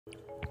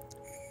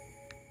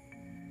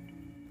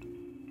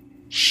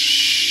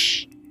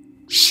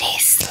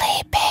She's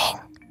sleeping.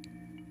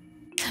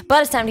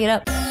 But it's time to get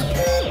up.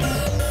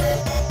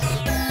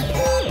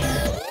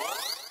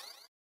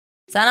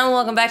 Sana,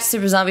 welcome back to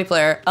Super Zombie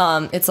Player.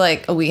 It's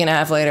like a week and a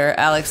half later.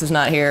 Alex is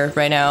not here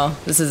right now.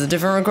 This is a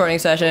different recording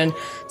session.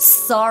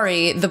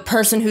 Sorry, the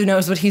person who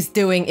knows what he's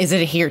doing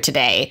isn't here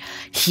today.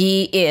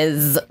 He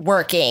is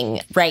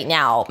working right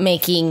now,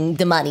 making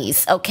the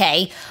monies,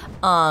 okay?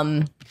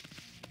 I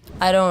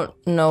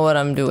don't know what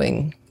I'm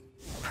doing,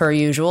 per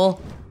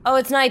usual. Oh,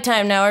 it's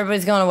nighttime now,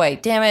 everybody's going away.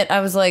 Damn it,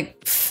 I was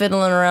like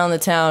fiddling around the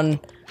town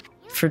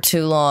for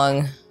too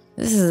long.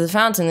 This is a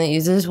fountain that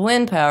uses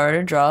wind power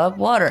to draw up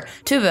water.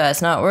 Too bad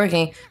it's not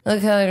working.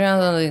 Look how the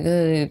ground's on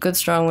the good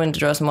strong wind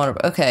to draw some water.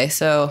 Okay,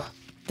 so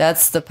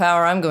that's the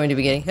power I'm going to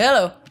be getting.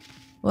 Hello!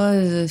 What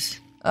is this?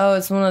 Oh,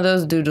 it's one of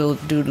those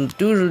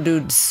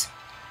doodle-doodles.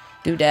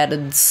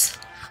 Doodaddeds.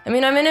 I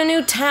mean, I'm in a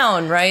new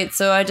town, right?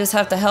 So I just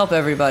have to help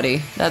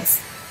everybody. That's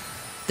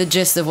the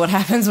gist of what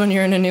happens when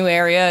you're in a new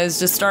area, is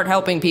just start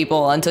helping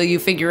people until you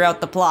figure out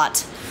the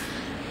plot.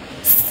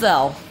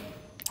 So,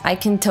 I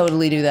can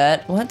totally do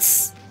that.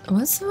 What's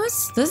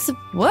this?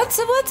 What's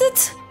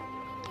it?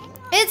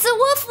 It's a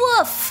woof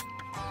woof!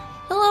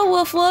 Hello,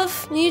 woof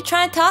woof. You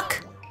trying to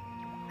talk?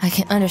 I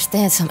can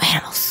understand some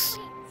animals.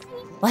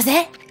 What's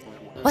that?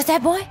 What's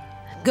that, boy?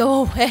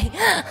 Go away.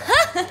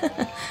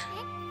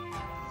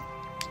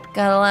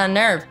 Got a lot of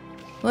nerve.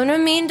 What a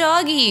mean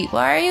doggy.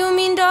 Why are you a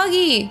mean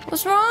doggy?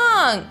 What's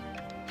wrong?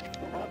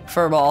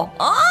 Furball.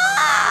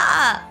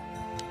 Ah!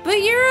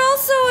 But you're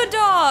also a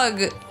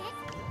dog.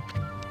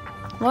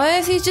 Why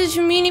is he just a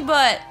meanie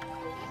butt?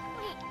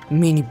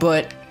 Meanie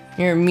butt.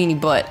 You're a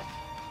meanie butt.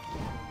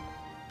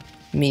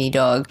 Meanie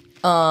dog.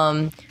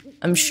 I'm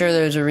sure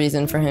there's a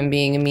reason for him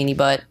being a meanie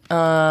butt.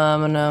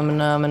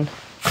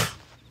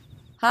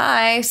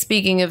 Hi,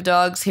 speaking of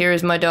dogs, here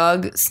is my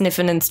dog,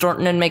 sniffing and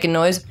snorting and making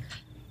noise.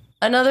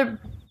 Another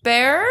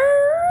bear?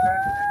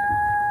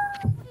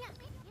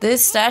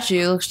 This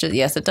statue looks just—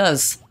 yes, it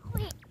does.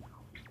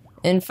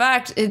 In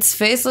fact, its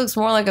face looks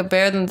more like a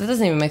bear than— that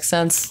doesn't even make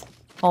sense.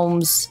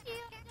 Holmes.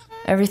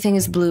 Everything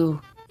is blue.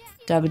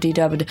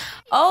 Dabba-dee-dabba-dee.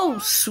 Oh,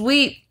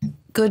 sweet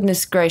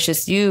goodness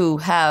gracious, you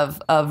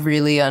have a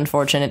really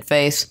unfortunate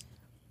face.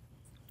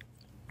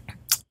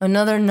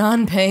 Another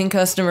non-paying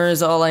customer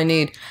is all I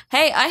need.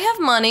 Hey, I have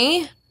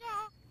money!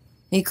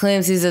 He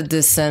claims he's a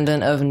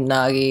descendant of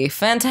Nagi.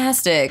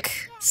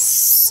 Fantastic!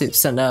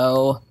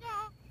 SNOO.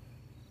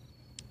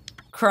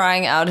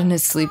 Crying out in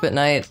his sleep at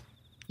night.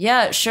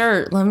 Yeah,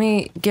 sure, let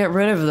me get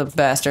rid of the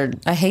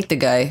bastard. I hate the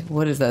guy.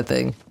 What is that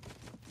thing?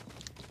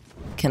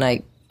 Can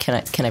I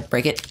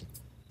break it?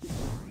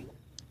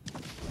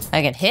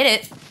 I can hit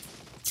it.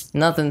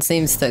 Nothing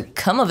seems to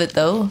come of it,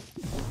 though.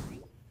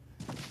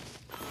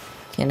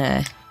 Can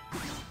I?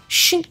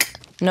 Shink.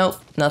 Nope,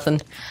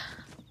 nothing.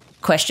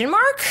 Question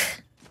mark?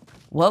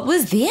 What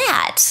was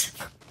that?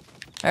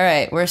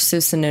 Alright, where's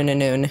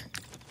Susanoo?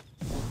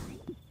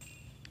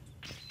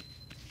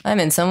 I'm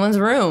in someone's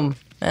room,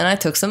 and I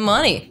took some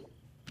money.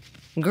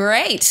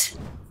 Great!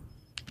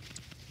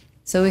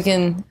 So we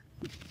can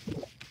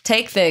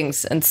take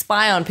things and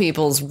spy on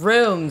people's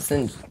rooms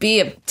and be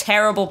a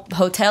terrible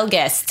hotel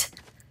guest.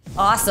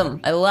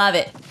 Awesome, I love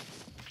it.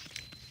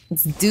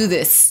 Let's do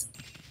this.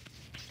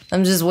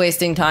 I'm just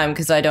wasting time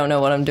because I don't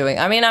know what I'm doing.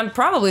 I mean, I'm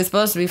probably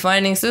supposed to be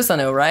finding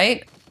Susanoo,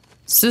 right?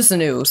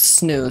 Susanoo,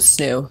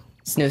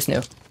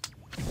 snoo.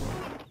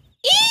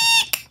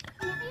 Eek!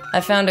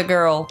 I found a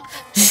girl.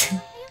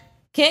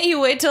 Can't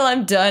you wait till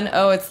I'm done?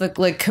 Oh, it's the,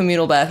 like,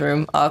 communal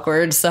bathroom.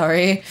 Awkward,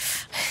 sorry.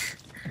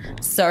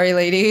 Sorry,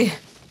 lady.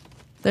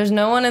 There's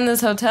no one in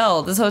this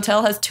hotel. This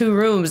hotel has 2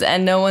 rooms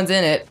and no one's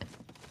in it.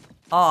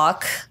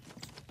 Awk.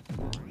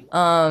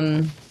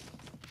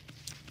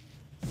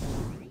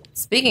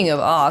 Speaking of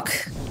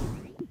Awk.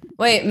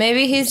 Wait,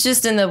 maybe he's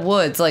just in the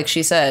woods, like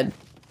she said.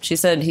 She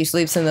said he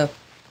sleeps in the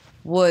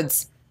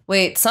woods.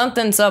 Wait,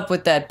 something's up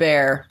with that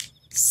bear.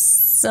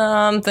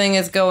 Something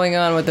is going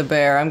on with the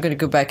bear. I'm gonna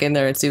go back in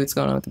there and see what's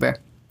going on with the bear.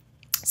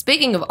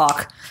 Speaking of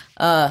Awk,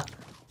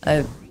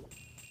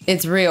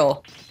 it's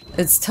real.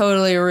 It's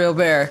totally a real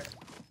bear.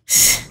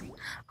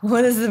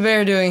 What is the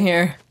bear doing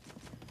here?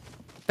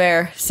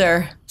 Bear,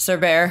 Sir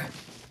Bear.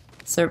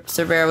 Sir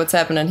Bear, what's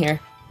happening here?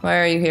 Why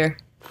are you here?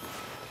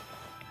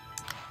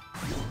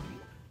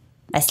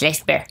 A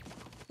sliced bear.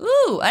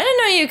 Ooh, I didn't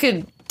know you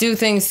could do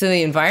things to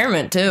the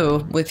environment,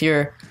 too, with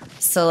your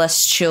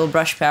celestial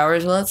brush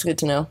powers. Well, that's good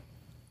to know.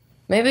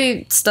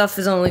 Maybe stuff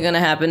is only gonna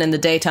happen in the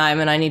daytime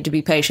and I need to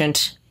be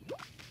patient.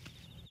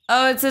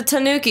 Oh, it's a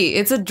tanuki.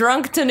 It's a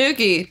drunk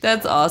tanuki.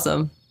 That's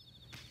awesome.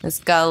 It's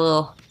got a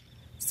little...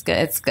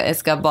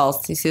 It's got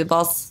balls. You see the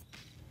balls?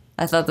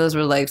 I thought those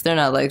were legs. They're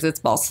not legs, it's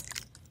balls.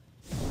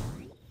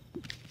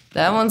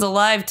 That one's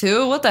alive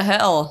too? What the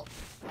hell?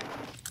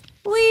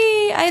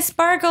 Whee! I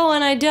sparkle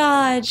and I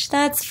dodge.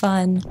 That's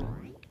fun.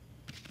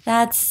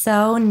 That's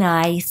so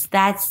nice.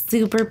 That's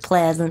super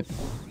pleasant.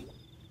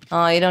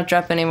 Oh, you don't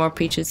drop any more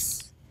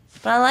peaches.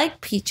 But I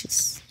like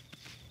peaches.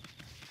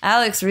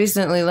 Alex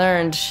recently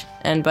learned,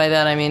 and by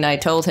that I mean I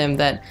told him,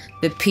 that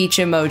the peach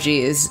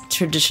emoji is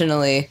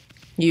traditionally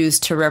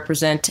used to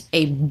represent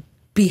a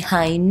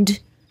behind.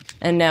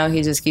 And now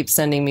he just keeps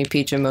sending me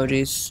peach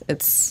emojis.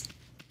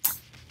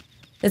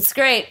 It's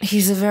great.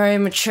 He's a very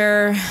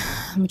mature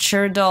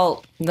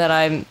adult that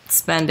I'm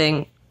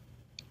spending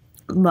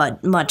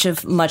much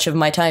of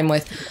my time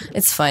with.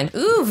 It's fine.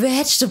 Ooh,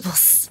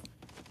 vegetables.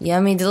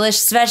 Yummy,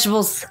 delicious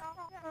vegetables.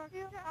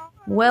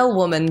 Well,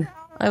 woman,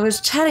 I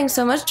was chatting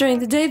so much during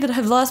the day that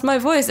I've lost my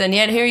voice, and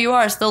yet here you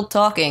are, still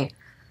talking.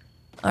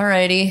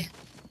 Alrighty.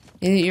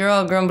 You're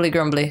all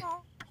grumbly.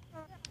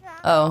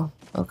 Oh,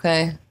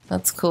 okay.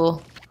 That's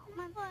cool.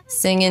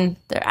 Singing.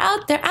 They're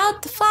out, the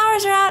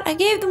flowers are out. I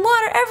gave them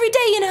water every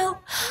day, you know.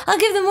 I'll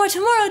give them more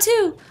tomorrow,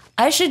 too.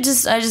 I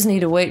just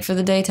need to wait for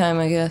the daytime,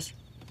 I guess.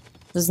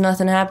 There's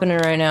nothing happening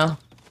right now.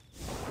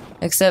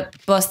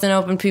 Except busting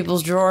open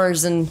people's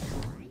drawers and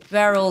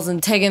barrels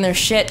and taking their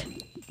shit.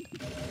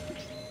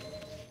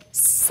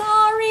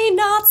 Sorry,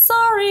 not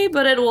sorry,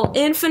 but it will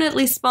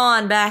infinitely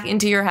spawn back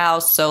into your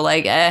house, so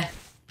like,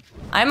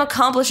 I'm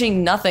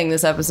accomplishing nothing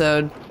this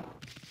episode.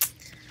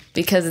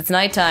 Because it's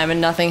nighttime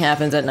and nothing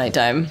happens at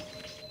nighttime.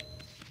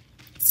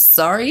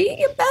 Sorry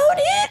about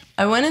it.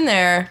 I went in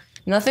there.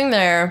 Nothing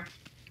there.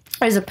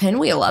 There's a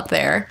pinwheel up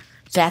there.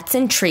 That's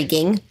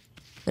intriguing.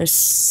 There's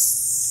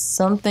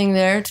something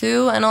there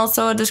too, and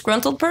also a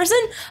disgruntled person?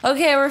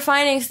 Okay, we're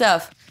finding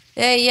stuff.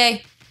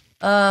 Yay.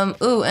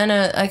 Ooh, and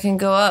I can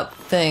go up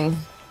thing.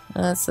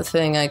 That's the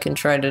thing I can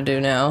try to do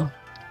now.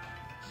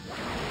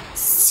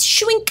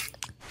 Shwink!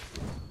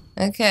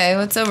 Okay,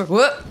 what's over?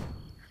 Whoop!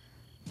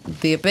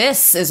 The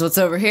abyss is what's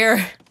over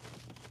here.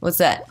 What's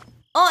that?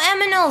 Oh,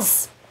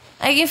 aminals!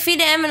 I can feed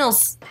the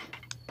aminals.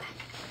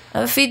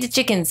 I'll feed the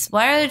chickens.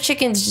 Why are the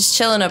chickens just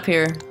chilling up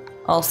here?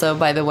 Also,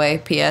 by the way,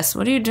 P.S.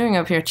 What are you doing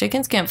up here?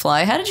 Chickens can't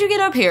fly. How did you get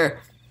up here?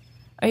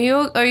 Are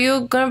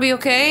you gonna be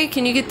okay?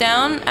 Can you get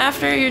down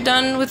after you're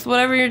done with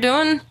whatever you're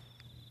doing?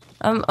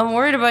 I'm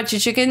worried about you,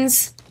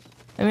 chickens.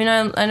 I mean,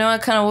 I know I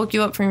kind of woke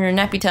you up from your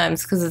nappy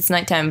times because it's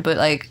nighttime, but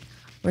like,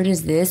 where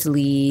does this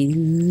lead?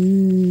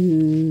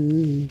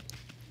 Ooh.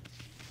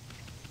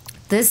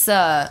 This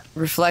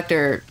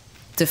deflector,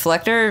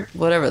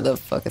 whatever the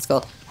fuck it's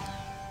called,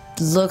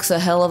 looks a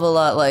hell of a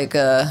lot like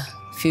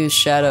Fused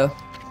Shadow.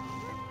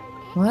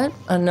 What?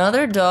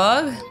 Another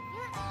dog?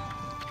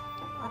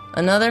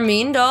 Another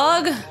mean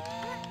dog?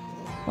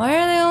 Why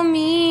are they all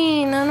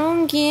mean? I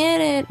don't get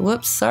it.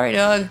 Whoops, sorry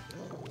dog.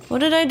 What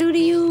did I do to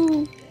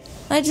you?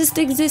 I just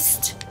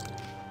exist.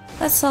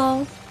 That's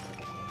all.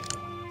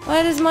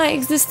 Why does my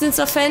existence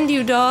offend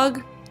you,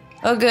 dog?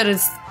 Oh good,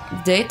 it's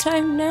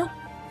daytime now?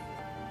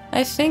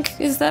 I think,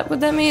 is that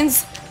what that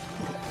means?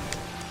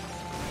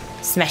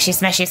 Smashy,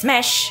 smashy,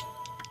 smash!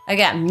 I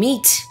got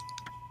meat.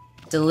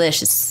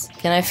 Delicious.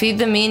 Can I feed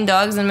the mean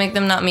dogs and make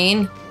them not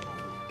mean?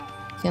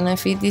 Can I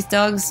feed these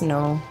dogs?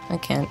 No, I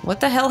can't. What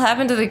the hell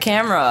happened to the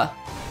camera?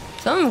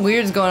 Something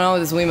weird's going on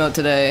with this Wiimote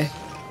today.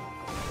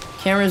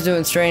 Camera's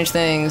doing strange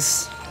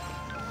things.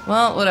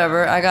 Well,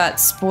 whatever. I got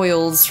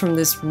spoils from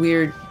this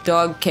weird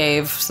dog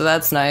cave, so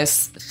that's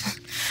nice.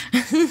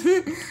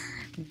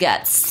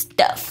 Got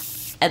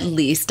stuff. At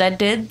least I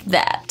did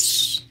that.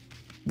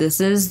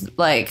 This is,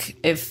 like,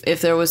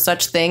 if there was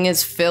such thing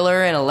as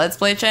filler in a Let's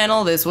Play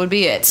channel, this would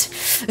be it.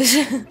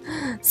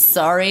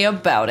 Sorry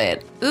about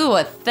it. Ooh,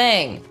 a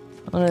thing.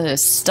 What is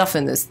this stuff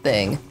in this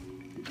thing?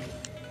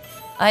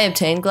 I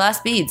obtained glass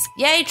beads.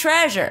 Yay,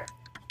 treasure!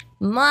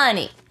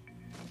 Money.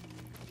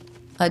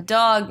 A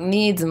dog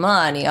needs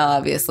money,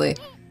 obviously.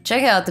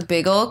 Check out the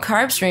big old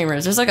carb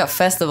streamers. There's like a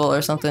festival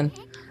or something.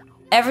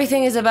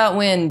 Everything is about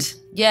wind.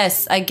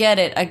 Yes, I get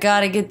it. I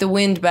gotta get the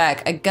wind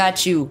back. I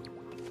got you.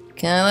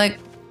 Can I, like,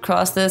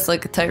 cross this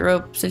like a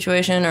tightrope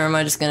situation, or am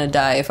I just gonna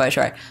die if I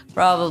try?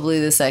 Probably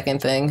the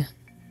second thing.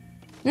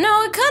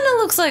 No, it kind of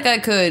looks like I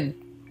could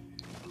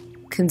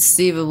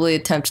conceivably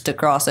attempt to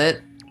cross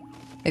it.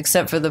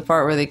 Except for the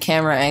part where the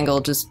camera angle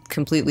just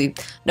completely...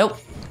 Nope.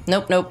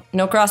 Nope, nope.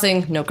 No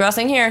crossing. No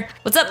crossing here.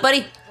 What's up,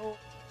 buddy?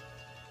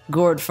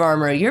 Gourd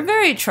farmer. You're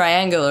very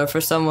triangular for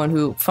someone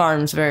who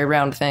farms very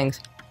round things.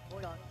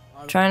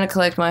 Trying to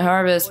collect my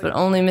harvest, but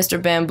only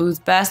Mr. Bamboo's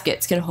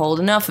baskets can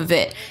hold enough of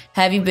it.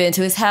 Have you been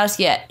to his house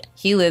yet?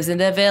 He lives in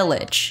the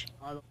village.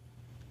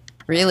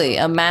 Really?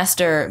 A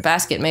master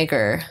basket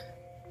maker.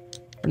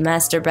 A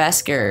master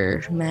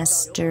basker.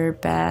 Master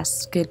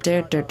basket.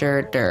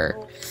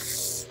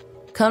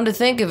 Come to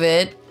think of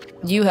it,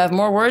 you have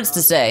more words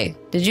to say.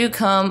 Did you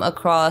come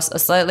across a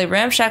slightly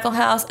ramshackle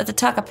house at the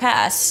Taka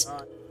Pass?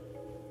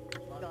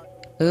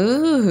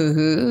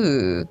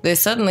 Ooh, they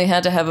suddenly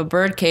had to have a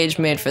bird cage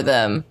made for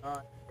them.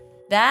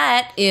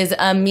 That is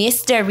a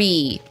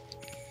mystery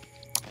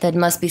that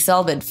must be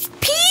solved.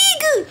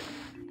 Pig!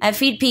 I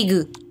feed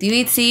Pigu. Do you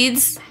eat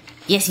seeds?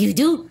 Yes, you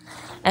do.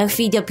 I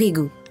feed a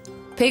Pigu.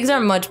 Pigs are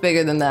much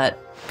bigger than that.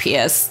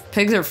 P.S.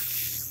 Pigs are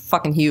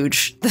fucking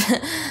huge.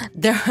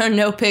 There are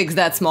no pigs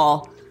that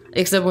small,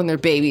 except when they're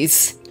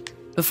babies,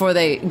 before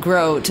they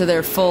grow to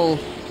their full,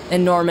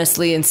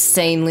 enormously,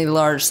 insanely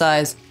large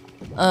size.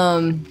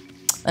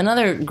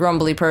 Another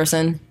grumbly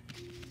person.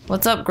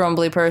 What's up,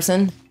 grumbly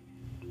person?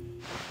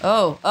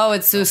 Oh,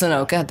 it's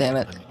Susanoo. God damn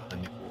it.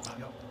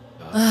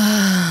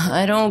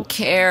 I don't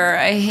care.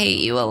 I hate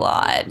you a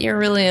lot. You're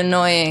really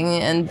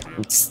annoying and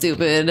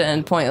stupid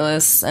and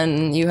pointless,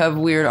 and you have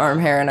weird arm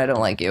hair, and I don't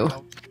like you.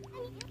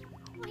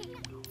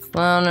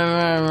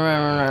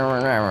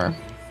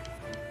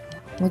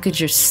 Look at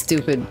your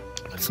stupid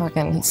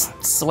fucking, he's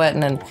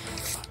sweating and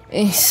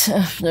he's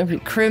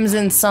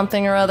crimson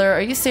something or other.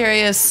 Are you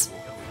serious?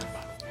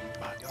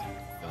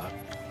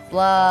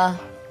 Blah,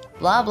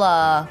 blah,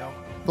 blah,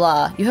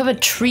 blah. You have a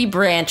tree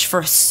branch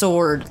for a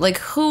sword. Like,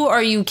 who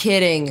are you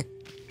kidding?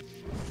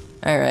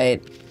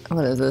 Alright,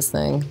 what is this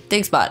thing?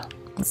 Dig spot.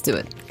 Let's do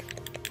it.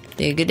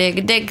 Dig a dig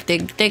a dig,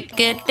 dig, dig,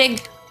 dig,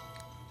 dig.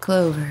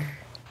 Clover.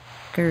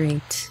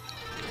 Great.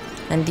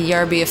 And the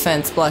RB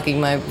offense blocking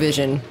my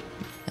vision.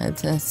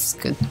 That's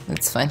good.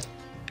 That's fine.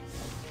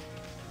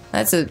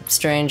 That's a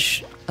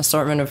strange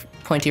assortment of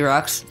pointy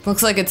rocks.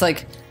 Looks like it's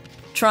like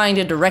trying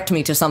to direct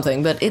me to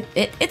something, but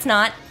it's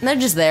not. They're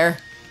just there.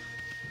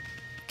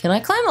 Can I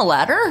climb a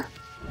ladder?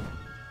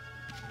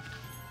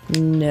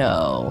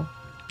 No.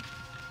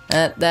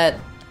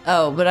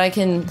 Oh, but I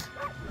can...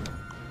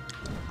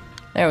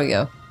 There we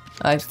go.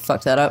 I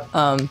fucked that up.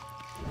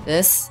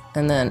 This,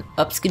 and then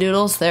up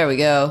skidoodles. There we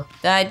go.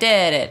 I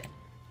did it.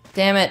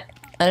 Damn it.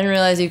 I didn't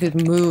realize you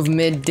could move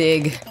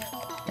mid-dig.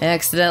 I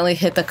accidentally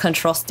hit the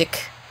control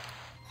stick.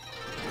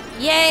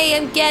 Yay,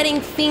 I'm getting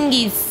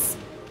thingies.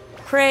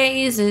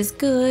 Praise is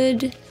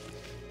good.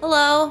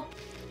 Hello.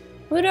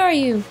 What are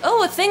you?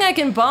 Oh, a thing I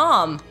can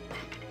bomb.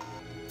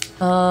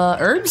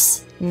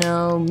 Herbs?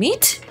 No.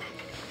 Meat?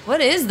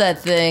 What is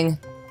that thing?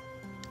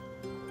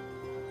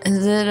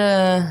 Is it,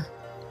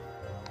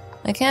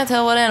 I can't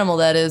tell what animal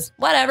that is.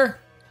 Whatever.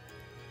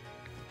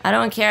 I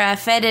don't care. I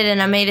fed it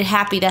and I made it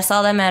happy. That's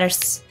all that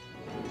matters.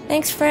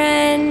 Thanks,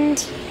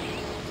 friend.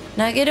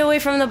 Now get away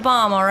from the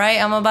bomb,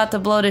 alright? I'm about to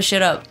blow this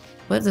shit up.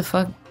 What the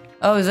fuck?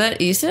 Oh, is that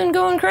Easton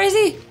going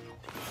crazy?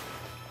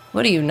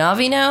 What are you,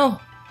 Navi now?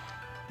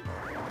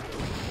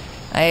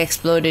 I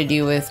exploded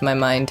you with my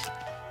mind.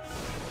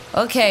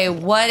 Okay,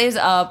 what is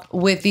up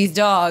with these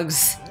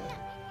dogs?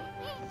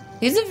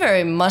 He's a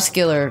very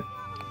muscular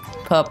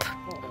pup.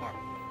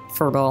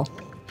 Furdoll.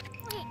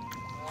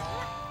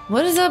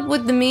 What is up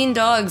with the mean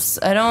dogs?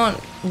 I don't...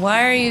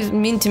 Why are you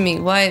mean to me?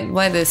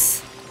 Why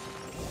this?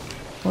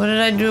 What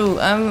did I do?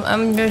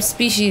 I'm your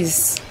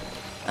species.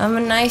 I'm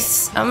a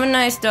nice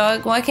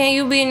dog. Why can't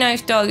you be a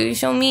nice dog? You're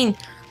so mean.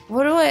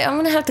 What do I'm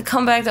gonna have to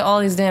come back to all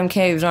these damn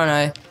caves, aren't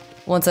I?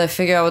 Once I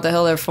figure out what the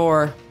hell they're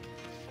for.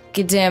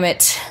 God damn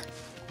it.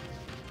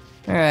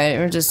 Alright,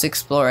 we're just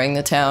exploring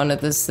the town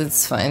at this.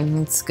 It's fine.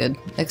 It's good.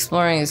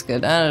 Exploring is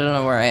good. I don't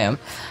know where I am.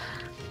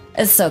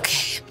 It's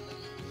okay.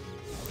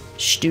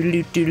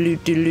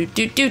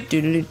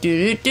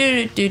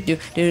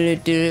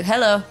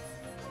 Hello.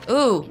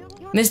 Ooh,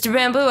 Mr.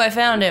 Bamboo, I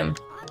found him.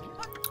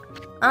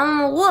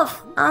 I'm a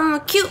wolf. I'm a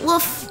cute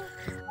wolf.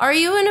 Are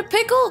you in a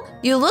pickle?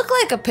 You look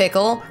like a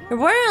pickle. You're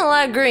wearing a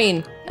lot of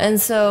green.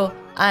 And so,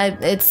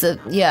 it's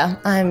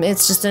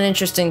just an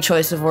interesting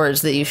choice of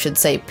words that you should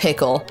say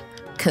pickle,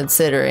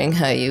 considering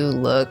how you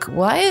look.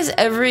 Why is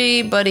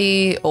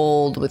everybody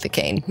old with a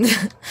cane?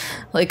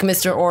 Like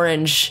Mr.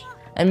 Orange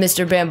and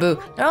Mr. Bamboo.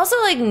 They're also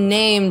like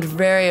named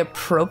very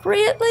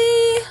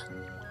appropriately.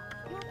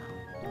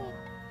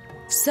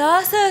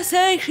 Sasa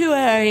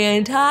Sanctuary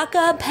in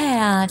Taka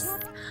Pass.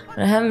 But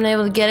I haven't been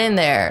able to get in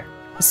there.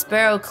 The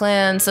Sparrow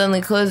clan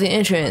suddenly closed the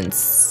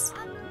entrance.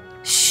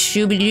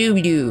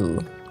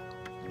 Shooby-dooby-doo.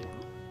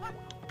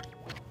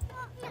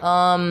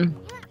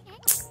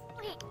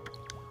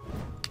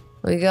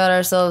 We got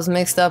ourselves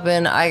mixed up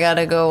in I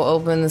gotta go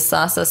open the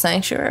Sasa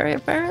Sanctuary,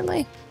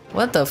 apparently.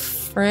 What the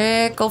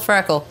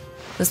freckle?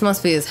 This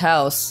must be his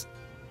house.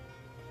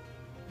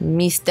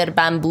 Mr.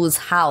 Bamboo's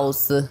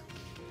house.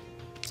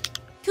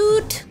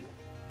 Toot!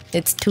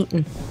 It's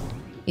tootin'.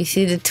 You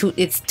see the toot?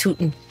 It's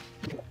tootin'.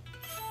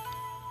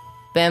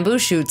 Bamboo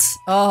shoots.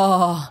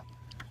 Oh,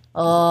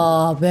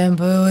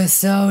 bamboo is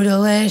so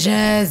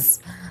delicious.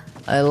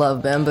 I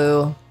love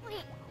bamboo.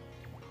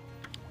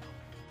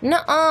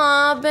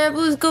 Nuh-uh,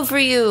 bamboo's good for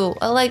you.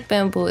 I like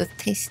bamboo, it's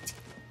tasty.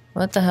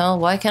 What the hell?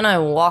 Why can't I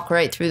walk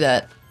right through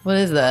that? What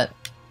is that?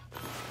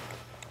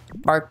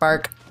 Bark,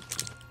 bark.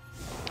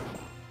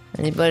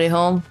 Anybody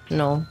home?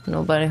 No,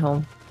 nobody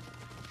home.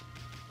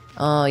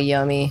 Oh,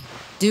 yummy.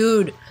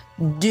 Dude!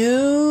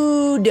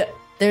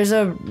 There's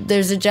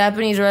a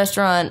Japanese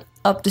restaurant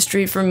up the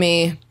street from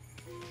me.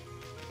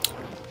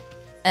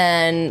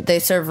 And they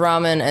serve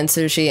ramen and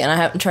sushi, and I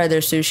haven't tried their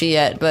sushi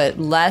yet, but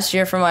last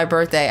year for my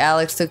birthday,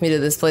 Alex took me to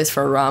this place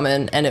for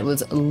ramen, and it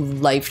was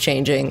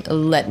life-changing,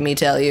 let me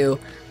tell you.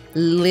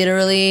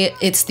 Literally,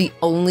 it's the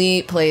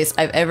only place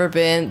I've ever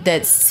been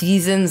that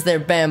seasons their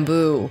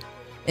bamboo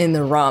in the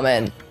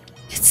ramen.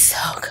 It's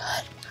so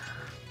good.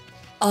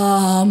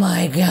 Oh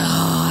my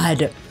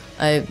god.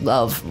 I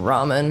love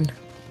ramen.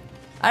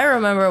 I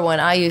remember when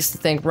I used to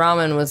think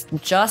ramen was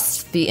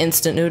just the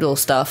instant noodle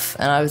stuff,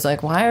 and I was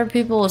like, why are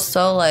people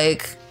so,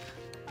 like,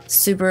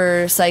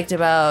 super psyched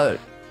about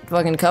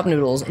fucking cup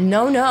noodles?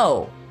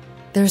 No.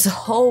 There's a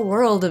whole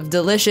world of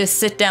delicious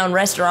sit-down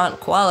restaurant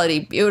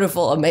quality,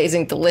 beautiful,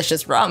 amazing,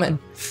 delicious ramen.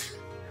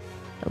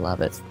 I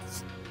love it.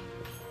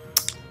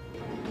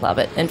 Love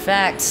it. In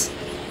fact,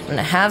 I'm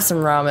gonna have some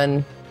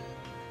ramen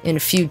in a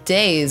few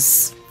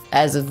days,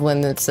 as of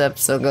when this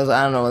episode goes.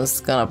 I don't know when this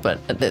is gonna, but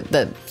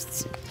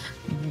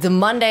the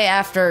Monday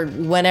after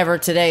whenever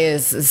today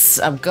is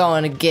I'm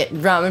going to get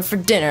ramen for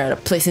dinner at a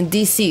place in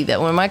DC that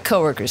one of my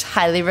coworkers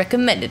highly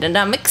recommended, and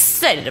I'm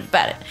excited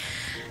about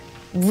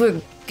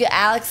it.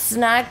 Alex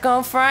and I are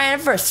going for our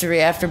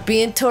anniversary after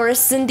being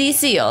tourists in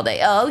DC all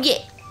day. Oh yeah,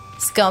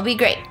 it's gonna be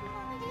great.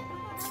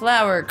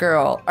 Flower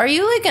girl, are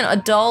you like an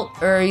adult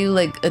or are you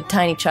like a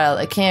tiny child?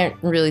 I can't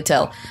really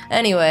tell.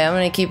 Anyway, I'm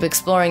gonna keep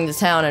exploring the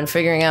town and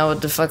figuring out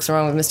what the fuck's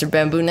wrong with Mr.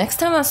 Bamboo next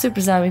time on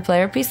Super Zombie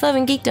Player. Peace, love,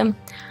 and geekdom.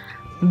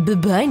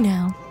 Bye-bye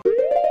now.